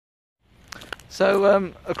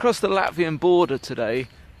So across the Latvian border today,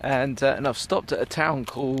 and I've stopped at a town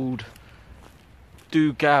called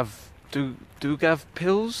Daugavpils.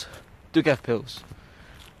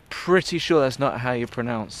 Pretty sure that's not how you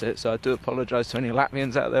pronounce it, so I do apologise to any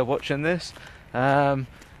Latvians out there watching this. But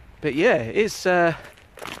yeah, it's they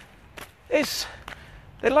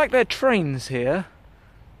like their trains here.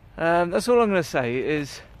 That's all I'm going to say.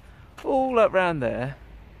 Is all up round there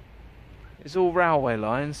is all railway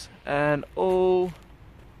lines, and all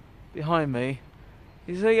behind me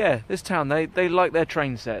is this town. They like their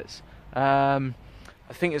train sets. I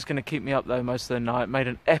think it's going to keep me up though most of the night. Made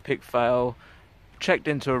an epic fail. Checked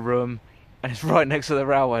into a room, and it's right next to the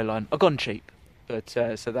railway line. I've gone cheap, but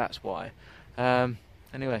so that's why.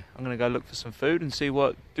 Anyway, I'm going to go look for some food and see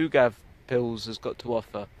what Daugavpils has got to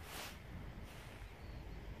offer.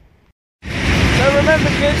 So remember,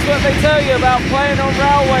 kids, what they tell you about playing on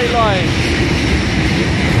railway lines.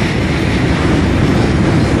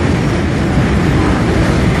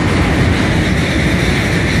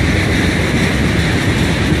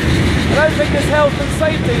 I don't think it's health and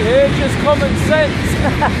safety here, just common sense.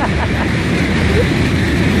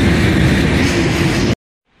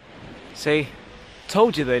 See,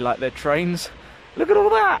 told you they like their trains. Look at all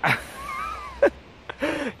that.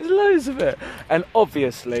 There's loads of it. And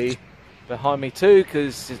obviously behind me too,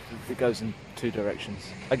 because it goes in two directions.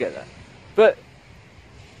 I get that. But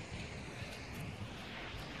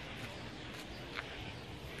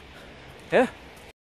yeah.